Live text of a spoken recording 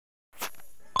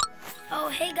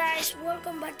Hey guys,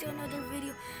 welcome back to another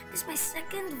video. This is my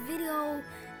second video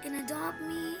in Adopt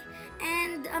Me,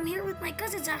 and I'm here with my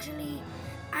cousins actually.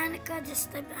 Annika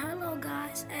just typed hello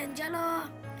guys, and Jello,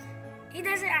 he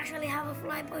doesn't actually have a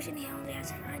fly potion, he only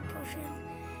has a ride potion.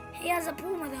 He has a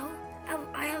Puma though.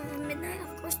 I have a Midnight,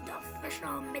 of course, the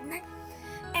official Midnight.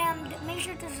 And make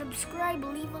sure to subscribe,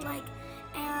 leave a like,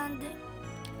 and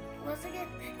once again,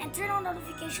 and turn on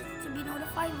notifications to be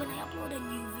notified when I upload a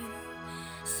new video.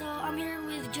 So I'm here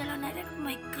with Jello and Nick,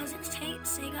 my cousins. Hey,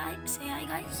 say hi guys. Hi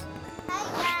guys.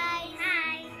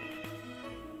 Hi.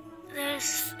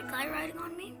 There's a guy riding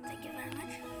on me. Thank you very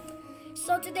much.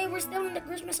 So today we're still in the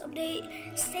Christmas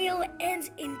update. Sale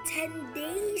ends in 10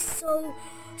 days.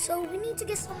 So we need to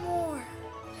get some more.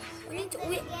 We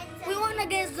want to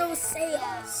get those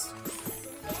sales.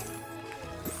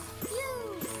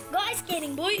 Go ice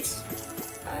skating, boys.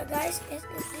 Guys,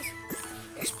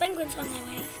 there's penguins on their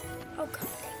way. Oh god.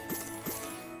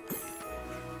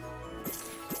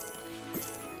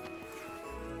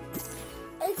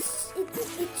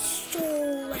 It's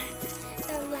so lag.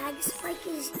 The lag spike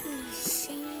is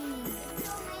insane.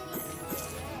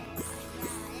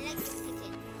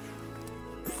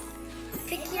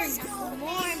 Pick your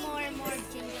More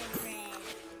gingerbread.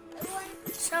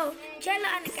 So, Jello,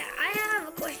 Annika, I have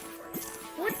a question for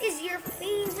you. What is your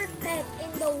favorite pet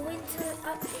in the winter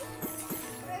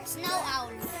update? Snow owl.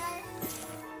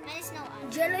 Mine is snow owl.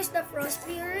 Jello is the Frost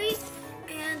Fury,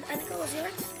 and Annika, what's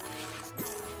yours?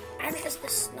 Annika's the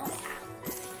Snow Owl.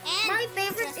 And My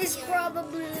favorite is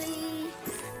probably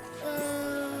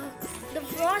the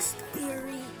Frost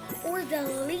Fury or the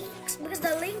Lynx, because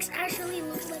the Lynx actually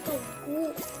looks like a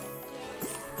wolf.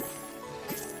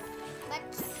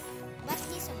 But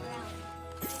he's a brown.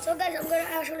 So guys, I'm gonna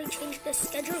actually change the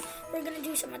schedule. We're gonna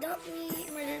do some Adopt Me,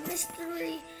 Murder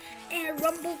Mystery, and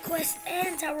Rumble Quest,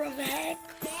 and Tower of the Heck.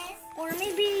 Yes. Or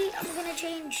maybe I'm gonna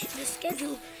change the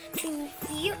schedule to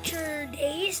future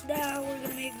days that we're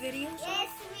gonna make videos. Yes,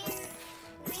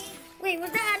 Wait,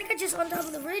 was that Annika just on top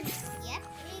of the bridge? Yep.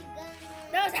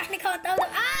 That was Annika on top of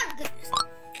the goodness.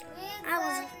 We're I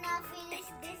was- gonna finish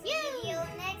this video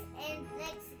next game.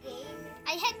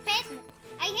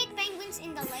 I hate penguins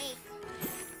in the lake.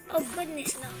 Oh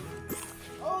goodness, no.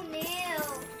 Oh no.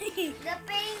 The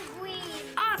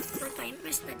penguin. I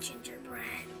missed the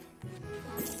gingerbread.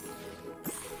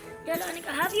 Jello, Annika,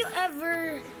 have you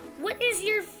ever? What is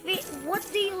your what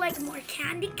do you like more,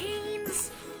 candy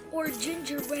canes or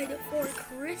gingerbread for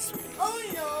Christmas? Oh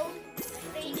no.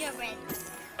 Gingerbread.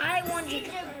 I want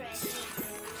Gingerbread.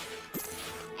 gingerbread.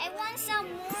 I want some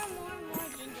more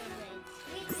gingerbread.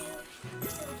 Me too.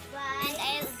 And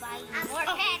I'll buy you more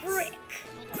Oh, pets. frick.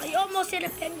 I almost hit a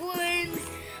penguin.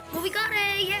 But we got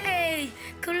it, yay!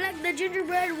 Collect the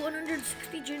gingerbread,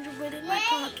 160 gingerbread in my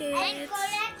pocket. I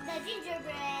collect the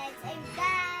gingerbread. I'm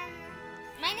done.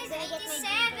 Mine is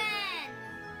 87.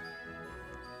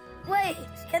 Wait,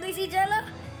 can we see Jello?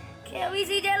 Can we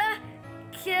see Jello?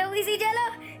 Can we see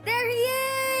Jello? There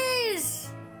he is!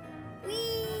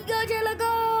 We go, Jello,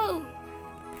 go!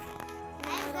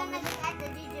 I'm gonna get the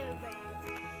gingerbread.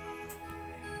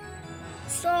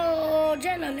 So,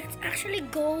 Jello, let's actually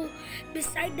go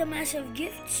beside the massive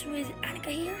gifts with Annika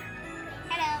here.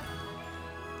 Hello.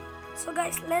 So,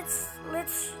 guys, let's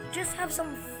just have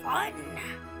some fun. Yeah.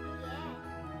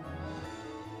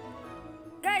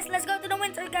 Guys, let's go to the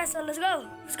winter castle. Let's go.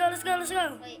 Let's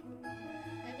go. Wait.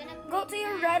 I'm gonna Go to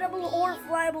your rideable or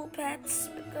flyable pets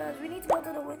because we need to go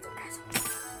to the winter castle.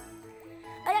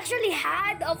 I actually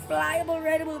had a flyable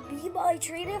rideable bee, but I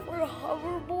traded it for a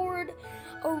hoverboard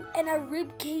and a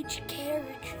ribcage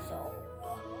carriage. So,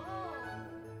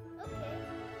 Okay.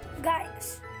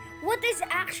 guys, what is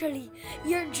actually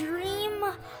your dream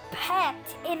pet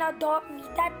in Adopt Me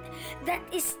that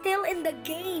is still in the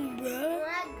game, bro?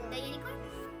 Dragon. The unicorn?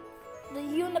 The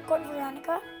unicorn for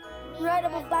Annika,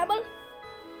 rideable flyable,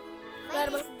 Mine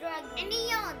is dragon. And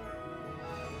neon.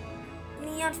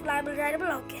 neon flyable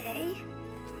rideable. Okay.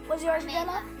 What's yours,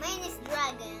 Jello? Mine is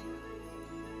dragon.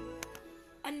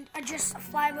 And just a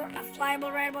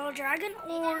flyable rideable dragon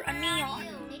or a neon?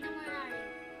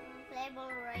 Flyable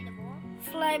rideable.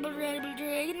 Flyable rideable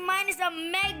dragon. Mine is a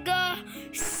Mega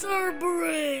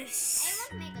Cerberus.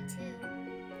 I want Mega too.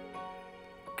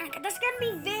 Annika, that's gonna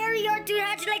be very hard to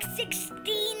hatch like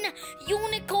 16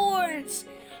 unicorns.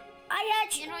 I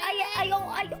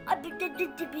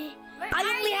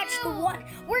only hatched one.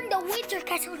 We're in the winter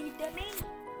castle, you dummy.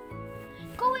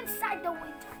 Go inside the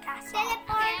winter castle.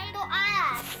 Teleport to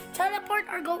us. Teleport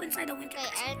or go inside the winter Okay,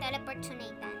 castle. I'll teleport to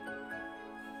Nathan.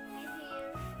 I'm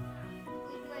here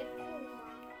with my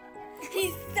Puma.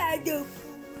 He's sad, Puma.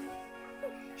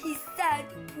 He's sad,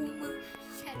 Puma.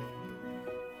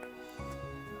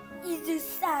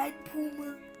 like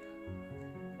Puma.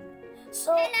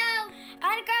 So, Hello.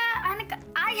 Annika,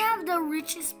 I have the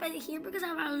richest pet here because I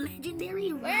have a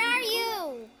legendary. Where are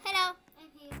you? Hello. I'm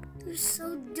here. You're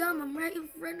so dumb. I'm right in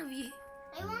front of you.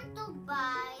 I want to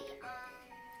buy.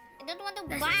 I don't want to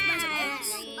That's buy. expensive. I want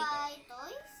to buy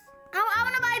toys. I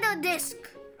want to buy the disc.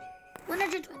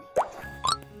 120.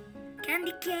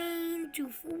 Candy cane,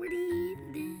 240.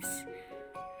 This.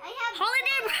 I have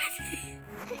Holiday present.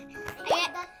 I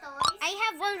have that toys. I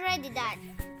have already that.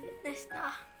 This.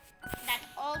 That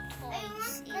all toys. I want the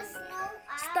snow owl.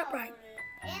 Stop right.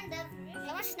 And the I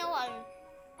want snow owl.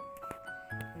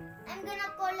 I'm gonna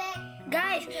collect.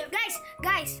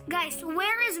 Guys,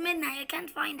 where is Midnight? I can't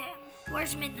find him.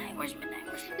 Where's Midnight?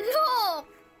 Look!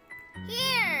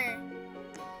 Here!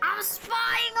 I'm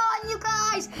spying on you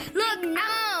guys! Look,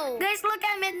 No! guys, look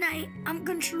at Midnight. I'm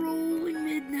controlling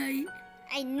Midnight.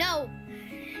 I know!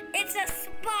 It's a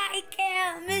spy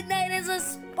cam. Midnight is a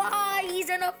spy. He's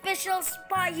an official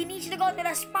spy. He needs to go to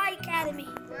the spy academy.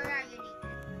 Where are you, Nick?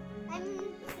 I'm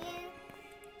here.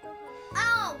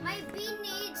 Oh, my bee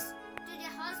needs to the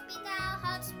hospital,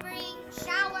 hot spring,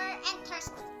 shower, and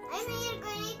thirsty. I'm here,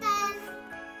 Nathan.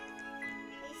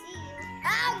 I see you.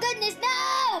 Oh, goodness, no!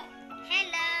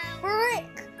 Hello.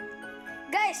 Frick!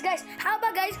 Guys, how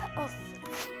about guys? Oh.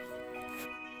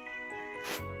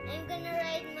 I'm gonna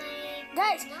ride my...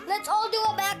 Guys, let's all do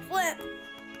a backflip.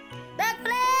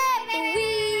 Backflip!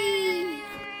 Wee!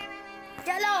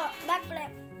 Jello, backflip.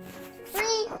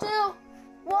 3, 2,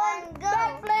 1, go.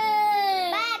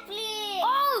 backflip! Backflip.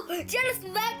 Oh, Jello's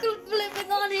backflipping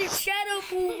on his Shadow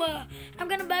Puma. I'm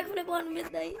gonna backflip on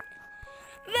Midnight.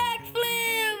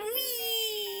 Backflip!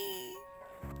 Wee!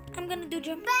 I'm gonna do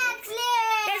jump.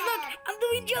 Backflip. Guys, look, I'm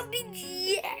doing jumping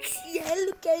jacks. Yeah,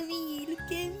 look at me, look at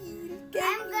me.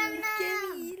 I'm gonna...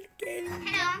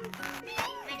 Hello.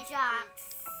 My jocks.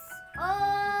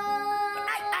 Oh.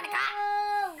 Ay, Annika.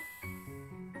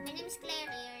 My name is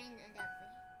Claire here in Adapi.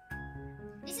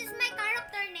 This is my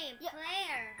character name,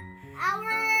 Claire.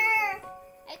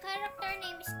 My character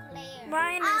name is Claire.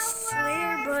 Mine is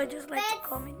Slayer, but I just like the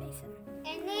combination.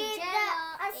 And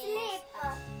asleep.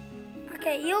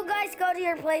 Okay, you guys go to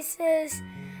your places.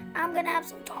 I'm gonna have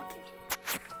some talking.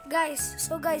 Guys,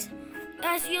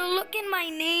 as you look in my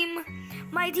name,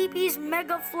 my DP is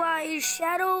Megafly,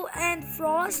 Shadow, and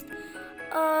Frost.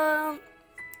 Blah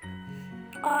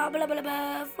blah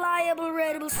blah. Flyable,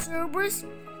 Readable, Cerberus.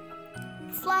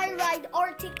 Fly ride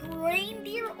Arctic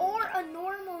reindeer or a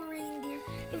normal reindeer.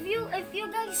 If you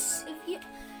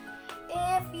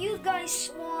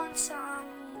guys want some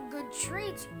good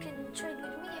trades, you can trade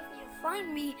with me if you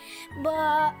find me.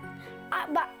 But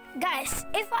guys,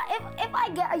 if I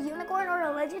get a unicorn or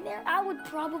a legendary, I would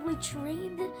probably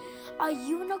trade a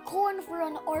unicorn for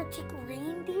an Arctic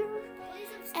reindeer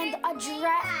and a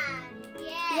giraffe.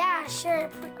 Yeah, sure.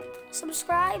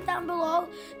 Subscribe down below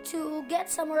to get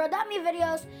some more Adopt Me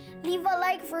videos. Leave a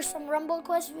like for some Rumble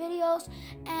Quest videos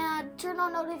and turn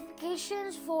on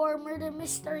notifications for murder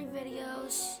mystery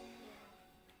videos.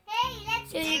 Hey,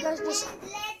 let's Yeah, you guys just-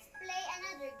 play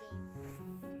another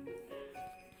game.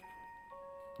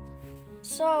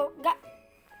 So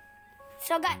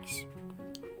guys,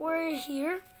 we're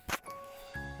here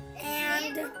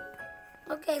and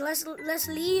okay, let's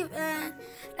leave and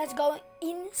let's go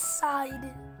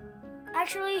inside.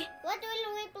 Actually, What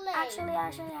will we play?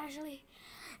 Actually,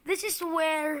 this is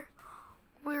where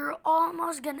we're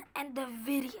almost gonna end the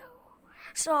video.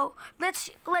 So let's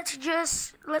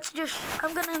just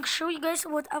I'm gonna show you guys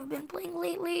what I've been playing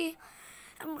lately.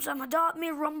 Some Adopt Me,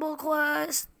 Rumble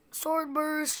Quest,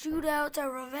 Swordburst, Shootout,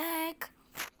 Terravec,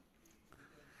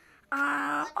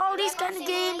 all these kind of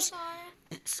games.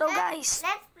 So guys,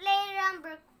 Let's play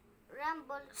Rumble.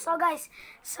 So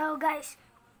guys,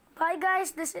 bye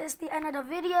guys. This is the end of the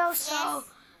video.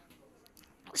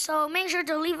 So make sure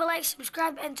to leave a like,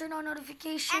 subscribe, and turn on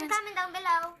notifications. And comment down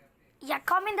below. Yeah,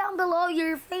 comment down below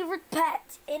your favorite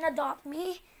pet in Adopt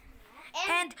Me,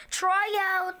 and try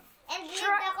out And leave the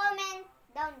comment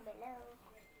down below.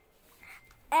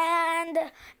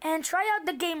 and try out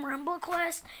the game Rumble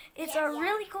Quest. It's a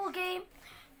really cool game.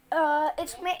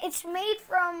 It's made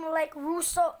from like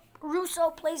Russo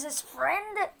plays his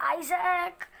friend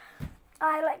Isaac.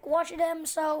 I like watching them.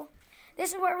 So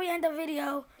this is where we end the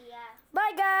video. Yeah.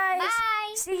 Bye guys.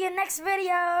 Bye. See you next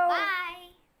video. Bye.